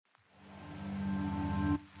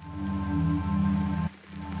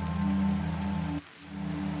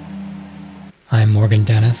I'm Morgan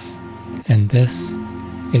Dennis, and this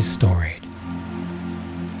is Storied.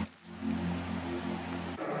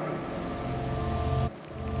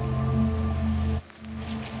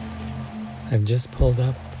 I've just pulled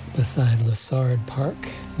up beside Lessard Park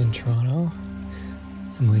in Toronto.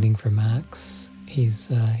 I'm waiting for Max. He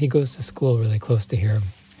goes to school really close to here,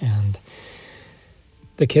 and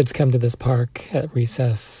the kids come to this park at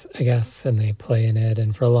recess, I guess, and they play in it.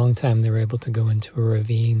 And for a long time, they were able to go into a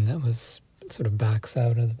ravine that was sort of backs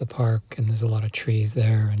out of the park, and there's a lot of trees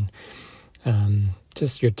there, and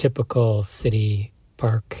just your typical city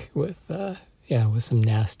park with some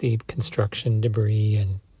nasty construction debris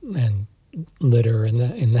and litter in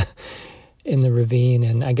the ravine.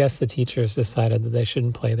 And I guess the teachers decided that they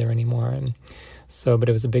shouldn't play there anymore, and so, but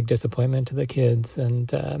it was a big disappointment to the kids,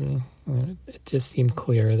 and it just seemed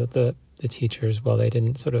clear that the teachers, while they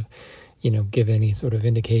didn't sort of, give any sort of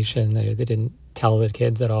indication, they didn't tell the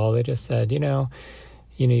kids at all. They just said,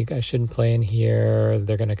 you guys shouldn't play in here.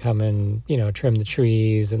 They're going to come and, trim the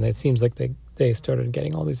trees. And it seems like they started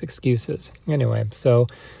getting all these excuses. Anyway, so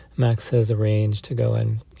Max has arranged to go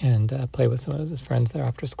in and play with some of his friends there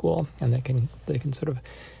after school, and they can sort of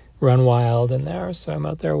run wild in there. So I'm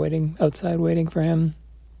out there outside waiting for him.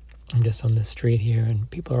 I'm just on the street here, and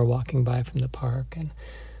people are walking by from the park, and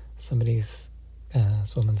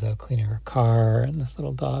this woman's out cleaning her car, and this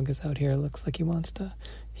little dog is out here. Looks like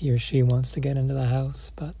he or she wants to get into the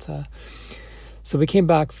house. But so we came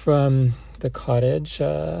back from the cottage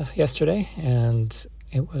yesterday, and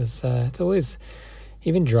it's always,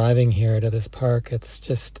 even driving here to this park, it's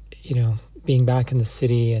just, being back in the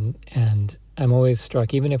city, and I'm always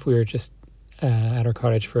struck, even if we were just at our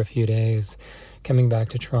cottage for a few days, coming back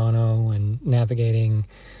to Toronto and navigating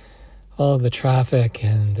all of the traffic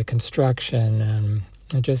and the construction,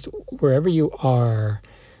 and just wherever you are,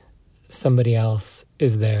 somebody else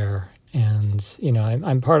is there. And,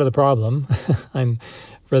 I'm part of the problem. I'm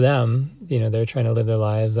for them, they're trying to live their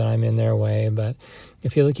lives and I'm in their way. But I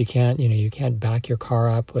feel like you can't back your car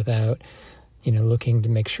up without, looking to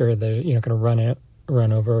make sure that you're not going to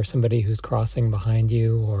run over somebody who's crossing behind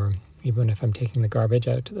you. Or even if I'm taking the garbage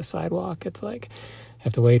out to the sidewalk, it's like I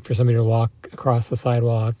have to wait for somebody to walk across the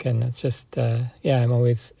sidewalk. And it's just, I'm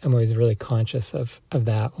always really conscious of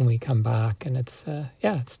that when we come back. And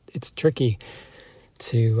it's tricky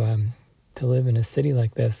to live in a city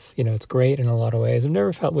like this. It's great in a lot of ways. I've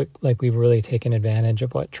never felt like we've really taken advantage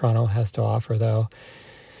of what Toronto has to offer, though.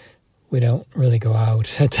 We don't really go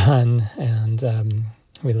out a ton, and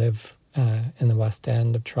we live in the west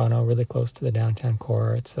end of Toronto, really close to the downtown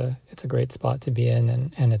core. It's a great spot to be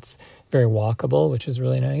in, and it's very walkable, which is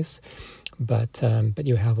really nice. But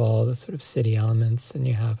you have all the sort of city elements, and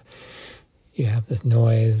you have this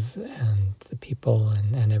noise and the people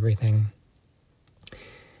and everything.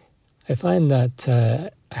 I find that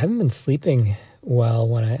I haven't been sleeping well.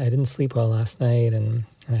 When I didn't sleep well last night, and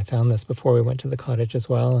I found this before we went to the cottage as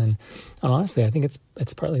well. And honestly, I think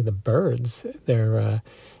it's partly the birds. They're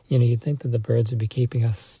you'd think that the birds would be keeping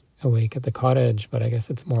us awake at the cottage, but I guess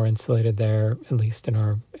it's more insulated there. At least in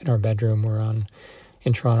our bedroom,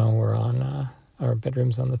 in Toronto, we're on our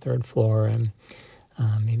bedroom's on the third floor, and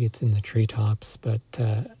maybe it's in the treetops. But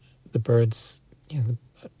the birds,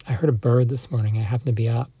 I heard a bird this morning. I happened to be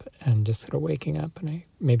up and just sort of waking up, and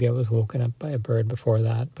maybe I was woken up by a bird before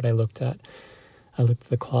that. But I looked at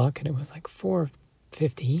the clock, and it was like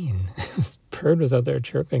 4:15. This bird was out there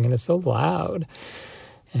chirping, and it's so loud.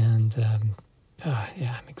 And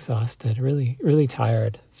I'm exhausted, really, really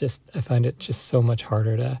tired. It's just, I find it just so much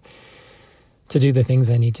harder to do the things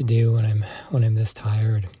I need to do when I'm this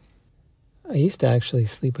tired. I used to actually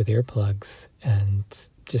sleep with earplugs, and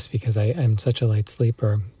just because I'm such a light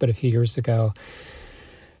sleeper. But a few years ago,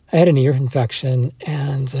 I had an ear infection,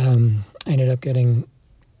 and I ended up getting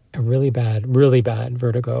a really bad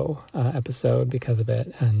vertigo episode because of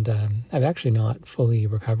it. And I've actually not fully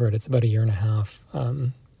recovered. It's about a year and a half.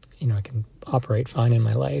 I can operate fine in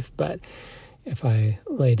my life, but if I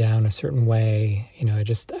lay down a certain way, I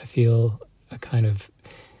feel a kind of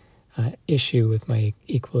issue with my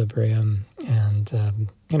equilibrium, and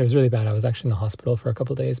it was really bad. I was actually in the hospital for a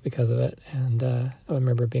couple of days because of it, and I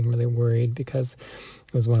remember being really worried because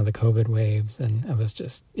it was one of the COVID waves, and I was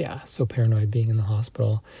just so paranoid being in the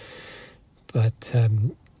hospital. But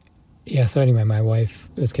so anyway, my wife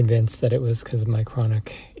was convinced that it was because of my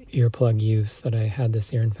chronic earplug use that I had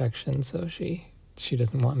this ear infection, so she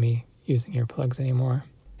doesn't want me using earplugs anymore.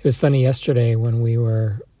 It was funny, yesterday when we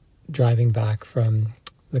were driving back from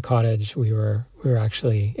the cottage, we were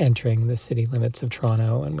actually entering the city limits of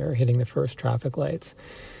Toronto, and we were hitting the first traffic lights,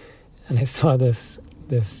 and I saw this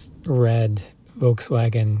red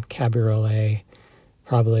Volkswagen Cabriolet,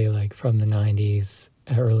 probably like from the 90s,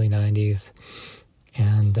 early 90s.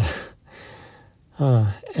 And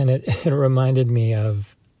it reminded me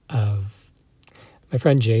of my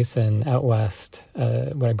friend Jason out west,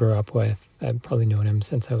 what I grew up with. I've probably known him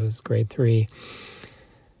since I was grade 3.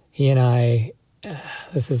 He and I,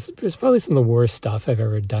 this is probably some of the worst stuff I've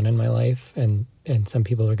ever done in my life, and some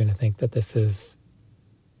people are going to think that this is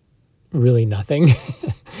really nothing,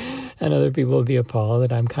 and other people will be appalled,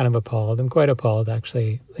 and I'm kind of appalled. I'm quite appalled,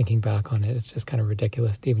 actually, thinking back on it. It's just kind of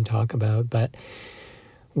ridiculous to even talk about, but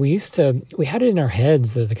we had it in our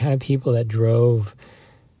heads that the kind of people that drove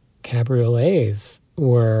cabriolets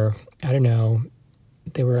were, I don't know,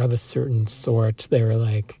 they were of a certain sort. They were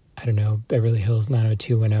like, I don't know, Beverly Hills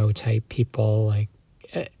 90210 type people. Like,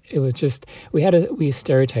 it was just, we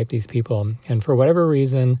stereotyped these people. And for whatever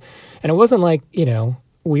reason, and it wasn't like,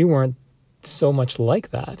 we weren't so much like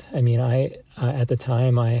that. I mean, at the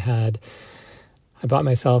time I bought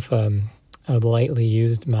myself a lightly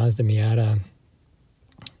used Mazda Miata.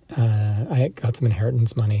 I got some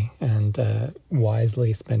inheritance money and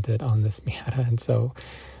wisely spent it on this Miata. And so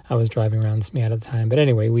I was driving around this Miata at the time. But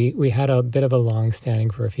anyway, we had a bit of a long-standing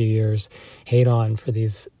for a few years hate-on for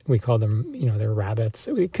these, we call them, they're rabbits.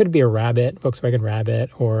 It could be a Rabbit, Volkswagen Rabbit,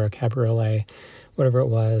 or a Cabriolet, whatever it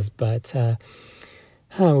was. But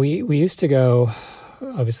we used to go,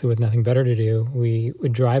 obviously with nothing better to do, we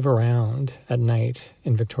would drive around at night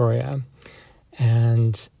in Victoria,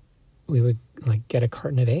 and we would get a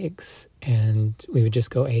carton of eggs, and we would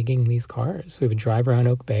just go egging these cars. We would drive around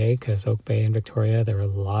Oak Bay, because Oak Bay in Victoria, there were a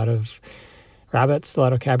lot of rabbits, a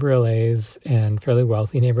lot of cabriolets, and fairly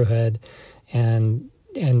wealthy neighborhood. And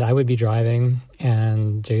I would be driving,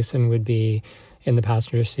 and Jason would be in the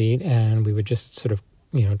passenger seat, and we would just sort of,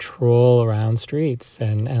 troll around streets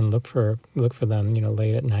and look for them,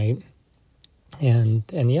 late at night. And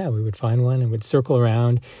yeah, we would find one and would circle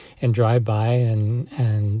around and drive by,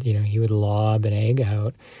 and he would lob an egg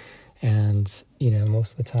out, and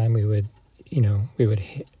most of the time we would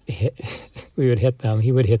hit them.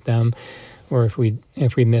 He would hit them, or if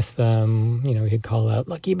we missed them, he'd call out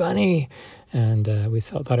 "Lucky Bunny," and we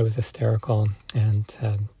thought it was hysterical.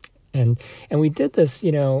 And we did this.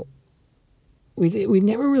 We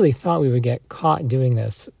never really thought we would get caught doing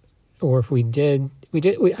this, or if we did.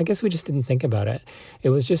 I guess we just didn't think about it.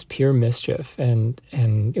 It was just pure mischief, and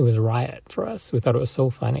it was a riot for us. We thought it was so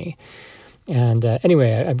funny. And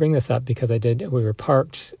anyway, I bring this up because we were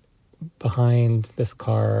parked behind this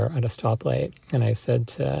car at a stoplight, and I said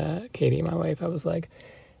to Katie, my wife, I was like,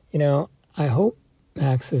 I hope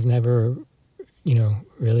Max is never,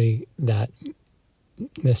 really that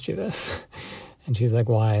mischievous. And she's like,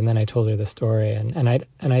 why? And then I told her the story, and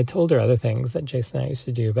I told her other things that Jason and I used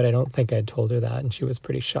to do, but I don't think I'd told her that, and she was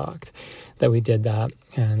pretty shocked that we did that,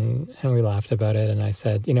 and we laughed about it. And I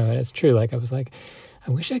said, and it's true, I was like,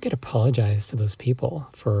 I wish I could apologize to those people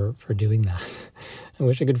for doing that. I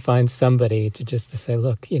wish I could find somebody to say,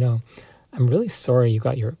 look, I'm really sorry you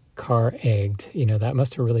got your car egged. That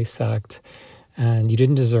must have really sucked, and you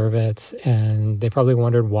didn't deserve it, and they probably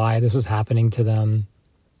wondered why this was happening to them.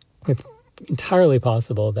 It's entirely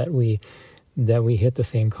possible that we hit the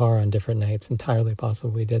same car on different nights. Entirely possible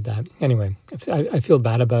we did that. Anyway, I feel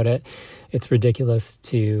bad about it. It's ridiculous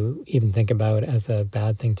to even think about as a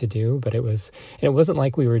bad thing to do, but it wasn't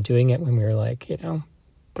like we were doing it when we were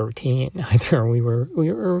 13 either. We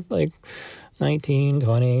were like 19,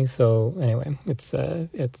 20. So anyway, it's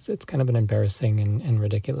kind of an embarrassing and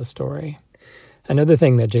ridiculous story. Another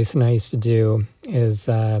thing that Jason and I used to do is,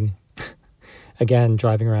 again,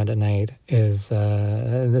 driving around at night is,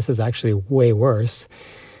 and this is actually way worse,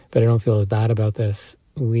 but I don't feel as bad about this.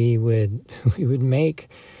 We would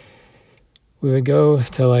go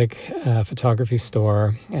to a photography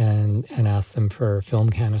store and ask them for film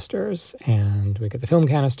canisters, and we'd get the film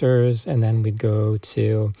canisters, and then we'd go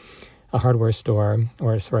to a hardware store,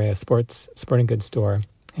 a sporting goods store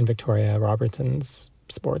in Victoria, Robertson's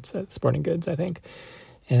Sporting Goods, I think,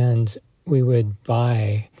 and we would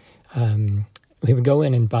buy. We would go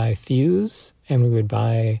in and buy fuse, and we would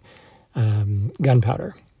buy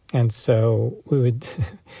gunpowder. And so we would,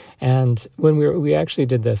 and when we actually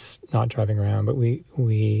did this, not driving around, but when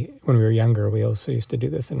we were younger, we also used to do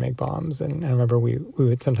this and make bombs. And I remember we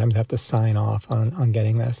would sometimes have to sign off on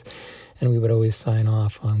getting this. And we would always sign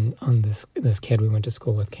off on this kid we went to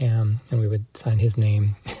school with, Cam, and we would sign his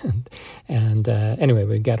name. and anyway,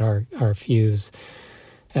 we'd get our fuse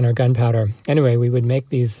and our gunpowder. Anyway, we would make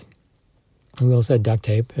these. We also had duct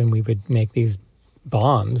tape, and we would make these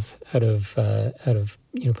bombs out of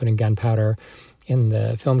putting gunpowder in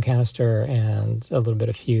the film canister and a little bit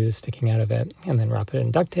of fuse sticking out of it, and then wrap it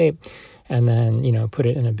in duct tape, and then, put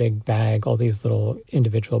it in a big bag, all these little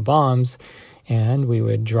individual bombs, and we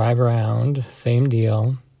would drive around, same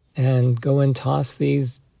deal, and go and toss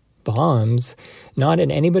these bombs, not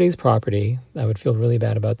in anybody's property. I would feel really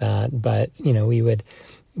bad about that, but, we would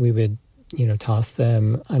toss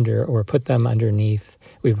them under or put them underneath.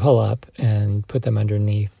 We would pull up and put them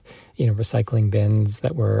underneath, recycling bins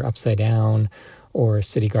that were upside down, or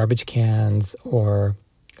city garbage cans, or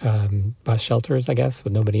bus shelters, I guess,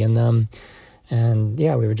 with nobody in them. And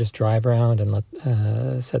yeah, we would just drive around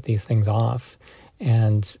and set these things off.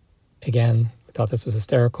 And again, we thought this was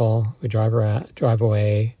hysterical. We'd drive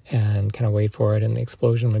away and kind of wait for it, and the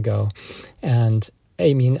explosion would go. And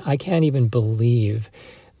I mean, I can't even believe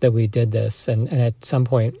that we did this. And at some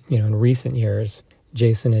point, in recent years,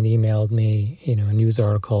 Jason had emailed me, a news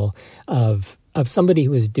article of somebody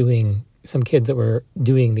who was some kids that were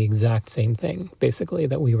doing the exact same thing, basically,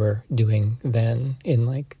 that we were doing then in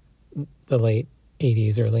like the late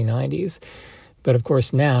 80s, early 90s. But of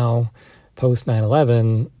course now, post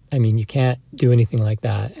 9/11, I mean, you can't do anything like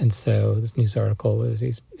that. And so this news article was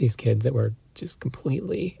these kids that were just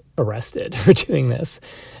completely arrested for doing this.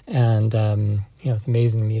 And, it's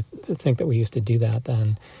amazing to me to think that we used to do that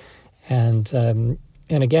then. And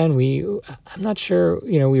again, I'm not sure,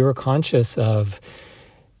 we were conscious of,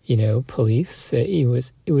 police. It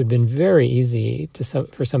would have been very easy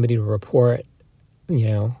for somebody to report,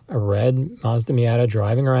 a red Mazda Miata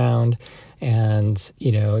driving around and,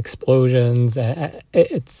 explosions.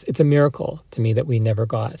 It's a miracle to me that we never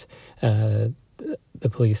got, the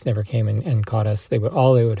police never came and caught us.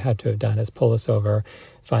 All they would have to have done is pull us over,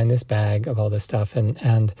 find this bag of all this stuff.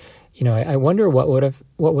 And I wonder what would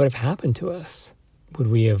have happened to us. Would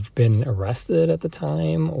we have been arrested at the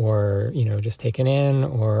time, or, just taken in,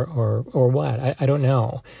 or what? I don't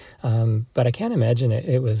know. But I can't imagine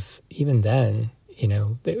it was even then,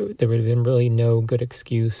 there would have been really no good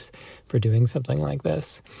excuse for doing something like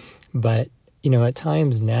this. But, at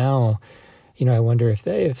times now, I wonder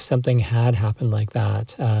if something had happened like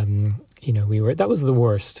that, that was the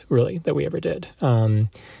worst really that we ever did.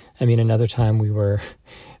 Another time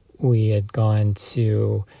we had gone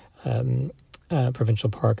to, Provincial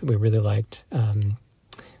Park that we really liked,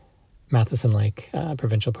 Matheson Lake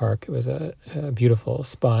Provincial Park. It was a beautiful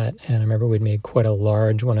spot, and I remember we'd made quite a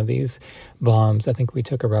large one of these bombs. I think we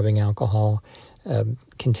took a rubbing alcohol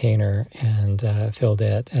container and filled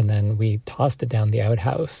it, and then we tossed it down the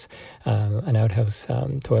outhouse, an outhouse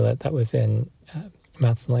toilet that was in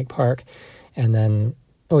Matheson Lake Park. And then,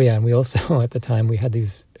 and we also, at the time, we had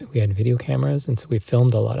video cameras, and so we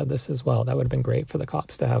filmed a lot of this as well. That would have been great for the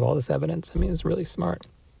cops to have all this evidence. I mean, it was really smart.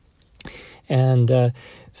 And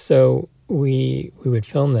so we would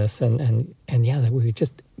film this, and yeah, we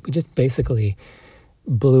just basically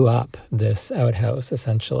blew up this outhouse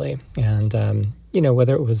essentially. And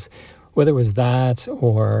whether it was that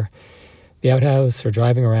or the outhouse or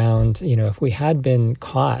driving around, if we had been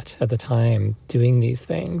caught at the time doing these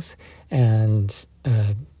things and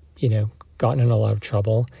gotten in a lot of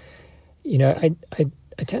trouble, I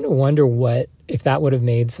tend to wonder if that would have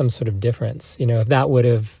made some sort of difference, if that would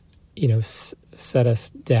have set us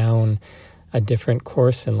down a different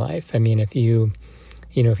course in life. I mean, if you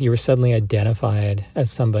were suddenly identified as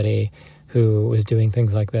somebody who was doing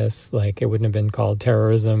things like this, like, it wouldn't have been called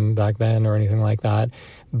terrorism back then or anything like that,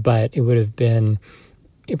 but it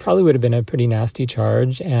probably would have been a pretty nasty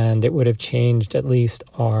charge, and it would have changed at least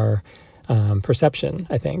our perception,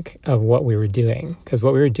 I think, of what we were doing, because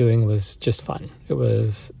what we were doing was just fun. It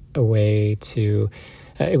was a way to,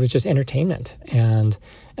 it was just entertainment, and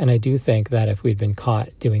I do think that if we'd been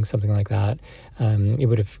caught doing something like that, it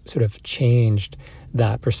would have sort of changed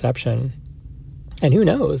that perception. And who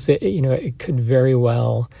knows, it could very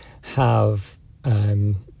well have,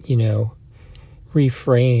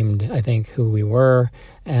 reframed, I think, who we were,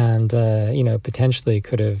 and potentially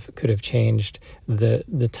could have changed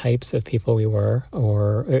the types of people we were,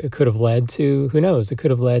 or it could have led to, who knows, it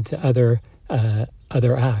could have led to other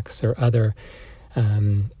acts or other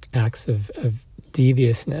acts of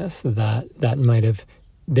deviousness that might have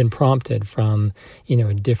been prompted from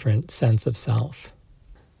a different sense of self.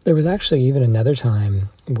 There was actually even another time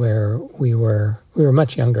where we were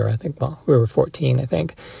much younger, I think. Well, we were 14, I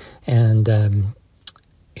think, and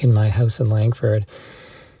in my house in Langford,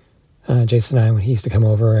 Jason and I, when he used to come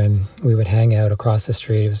over, and we would hang out across the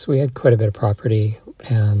street. We had quite a bit of property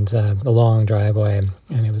and a long driveway,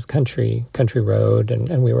 and it was country road,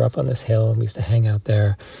 and we were up on this hill, and we used to hang out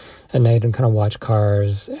there at night and kind of watch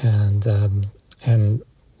cars, and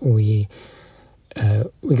we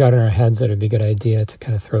we got in our heads that it'd be a good idea to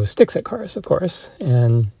kind of throw sticks at cars, of course.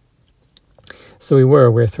 And so we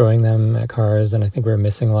were throwing them at cars, and I think we were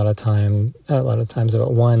missing a lot of times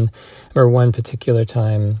about one. I remember one particular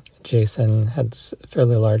time, Jason had a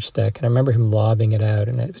fairly large stick, and I remember him lobbing it out,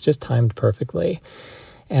 and it was just timed perfectly.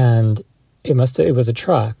 And it was a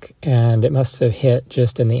truck, and it must have hit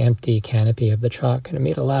just in the empty canopy of the truck, and it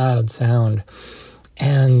made a loud sound.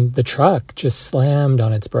 And the truck just slammed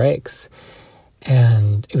on its brakes,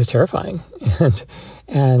 and it was terrifying.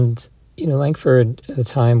 And Langford at the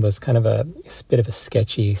time was kind of a bit of a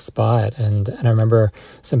sketchy spot, and I remember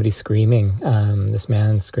somebody screaming, this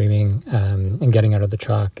man screaming, and getting out of the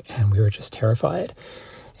truck, and we were just terrified.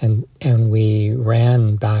 And we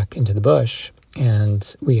ran back into the bush,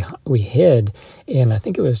 and we hid in, I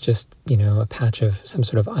think it was just, a patch of some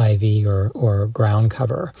sort of ivy or ground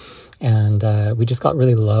cover. And we just got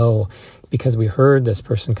really low because we heard this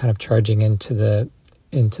person kind of charging into the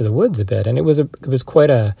woods a bit. And it was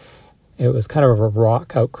kind of a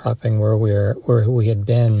rock outcropping where we had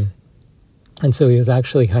been. And so he was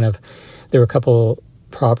actually there were a couple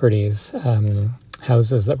properties,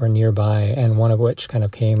 houses that were nearby, and one of which kind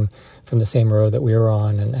of came from the same road that we were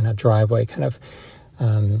on, and a driveway kind of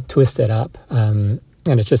twisted up. And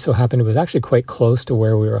it just so happened it was actually quite close to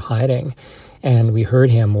where we were hiding. And we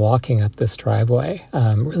heard him walking up this driveway,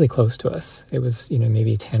 really close to us. It was,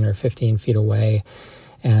 maybe 10 or 15 feet away.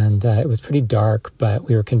 And it was pretty dark, but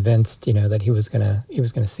we were convinced, that he was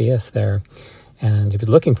gonna see us there, and he was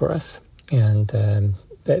looking for us. And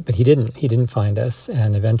but he didn't find us.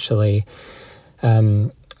 And eventually,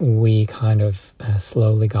 we kind of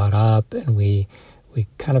slowly got up, and we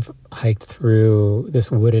kind of hiked through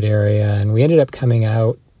this wooded area, and we ended up coming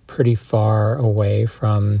out pretty far away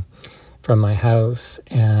from my house,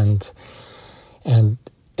 and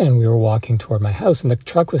we were walking toward my house, and the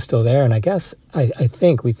truck was still there. And I guess we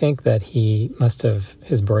think that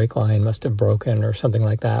his brake line must have broken or something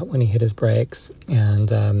like that when he hit his brakes,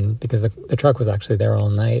 and because the truck was actually there all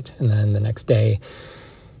night. And then the next day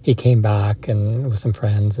he came back and with some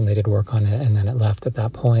friends, and they did work on it, and then it left at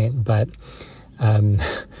that point. But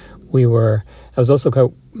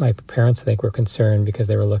my parents, I think, were concerned because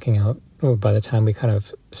they were looking out. By the time we kind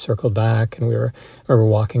of circled back, and we were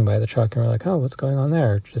walking by the truck, and we were like, oh, what's going on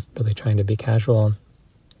there? Just really trying to be casual,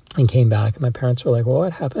 and came back. And my parents were like, well,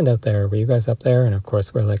 what happened out there? Were you guys up there? And of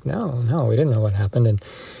course, we're like, no, we didn't know what happened. And,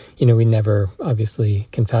 we never obviously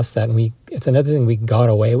confessed that. And it's another thing we got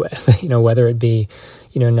away with, whether it be,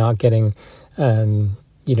 not getting,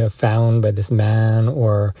 found by this man,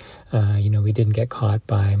 or, we didn't get caught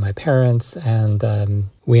by my parents, and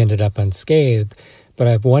we ended up unscathed. But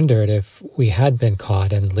I've wondered if we had been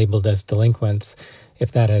caught and labeled as delinquents,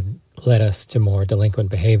 if that had led us to more delinquent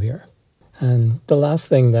behavior. And the last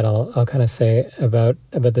thing that I'll kind of say about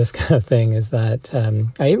this kind of thing is that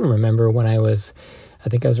I even remember when I was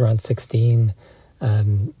around 16,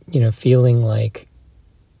 feeling like,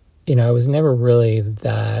 I was never really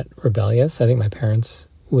that rebellious. I think my parents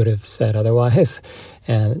would have said otherwise,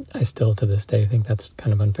 and I still to this day think that's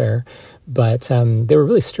kind of unfair. But they were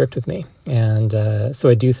really strict with me, and so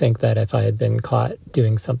I do think that if I had been caught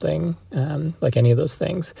doing something like any of those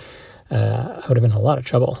things, I would have been in a lot of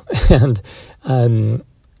trouble. And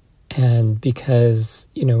because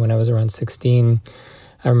when I was around 16,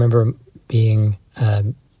 I remember being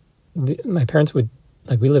my parents would,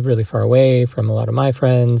 we lived really far away from a lot of my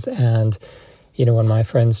friends, and when my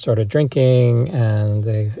friends started drinking and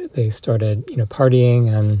they started,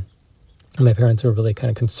 partying, and my parents were really kind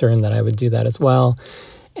of concerned that I would do that as well.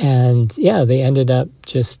 And yeah, they ended up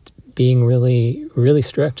just being really, really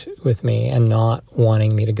strict with me and not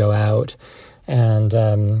wanting me to go out. And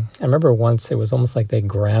I remember once it was almost like they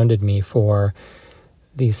grounded me for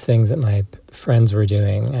these things that my friends were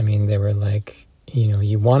doing. I mean, they were like,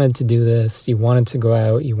 you wanted to do this, you wanted to go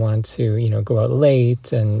out, you wanted to, go out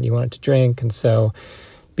late, and you wanted to drink. And so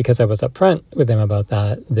because I was upfront with them about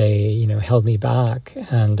that, they, held me back.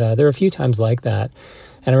 And there were a few times like that.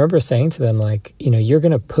 And I remember saying to them, like, you're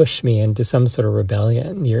going to push me into some sort of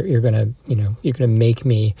rebellion. You're going to, you're going to make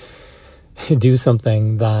me do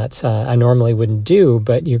something that I normally wouldn't do,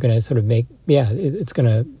 but you're going to sort of it's going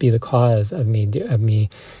to be the cause of me,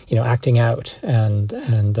 acting out,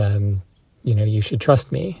 and you should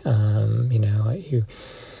trust me.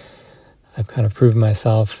 I've kind of proven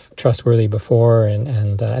myself trustworthy before,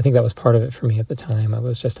 and I think that was part of it for me at the time.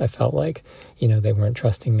 I felt like, they weren't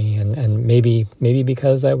trusting me, and maybe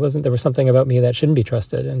because there was something about me that shouldn't be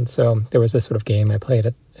trusted. And so there was this sort of game I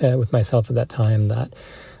played with myself at that time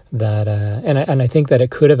and I think that it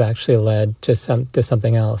could have actually led to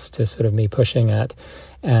something else, to sort of me pushing at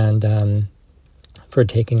and for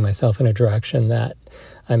taking myself in a direction that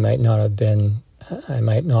I might not have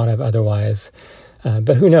otherwise.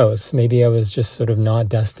 But who knows? Maybe I was just sort of not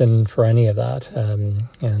destined for any of that.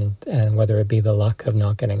 And whether it be the luck of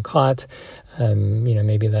not getting caught,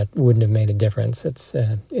 maybe that wouldn't have made a difference.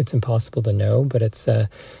 It's impossible to know, but it's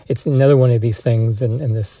another one of these things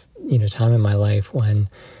in this, time in my life when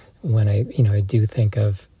I do think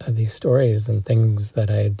of these stories and things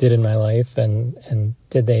that I did in my life, and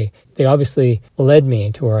they obviously led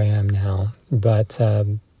me to where I am now, but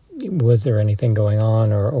was there anything going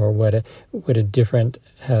on, or would a different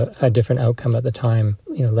outcome at the time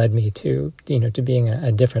led me to being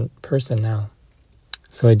a different person now?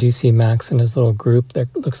 So I do see Max and his little group. There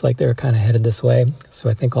looks like they're kind of headed this way. So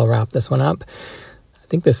I think I'll wrap this one up. I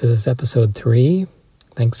think this is episode 3.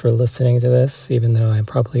 Thanks for listening to this, even though I'm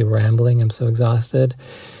probably rambling. I'm so exhausted.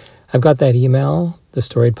 I've got that email,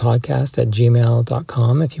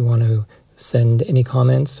 thestoriedpodcast@gmail.com, if you want to send any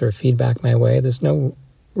comments or feedback my way. There's no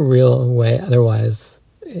real way otherwise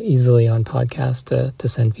easily on podcast to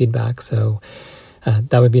send feedback. So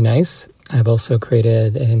that would be nice. I've also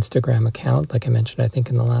created an Instagram account, like I mentioned, I think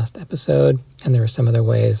in the last episode, and there are some other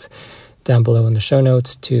ways down below in the show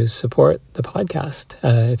notes to support the podcast.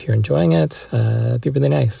 If you're enjoying it, it'd be really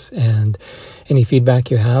nice. And any feedback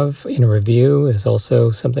you have in a review is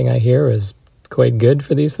also something I hear is quite good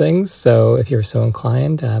for these things. So if you're so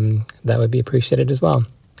inclined, that would be appreciated as well.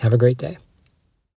 Have a great day.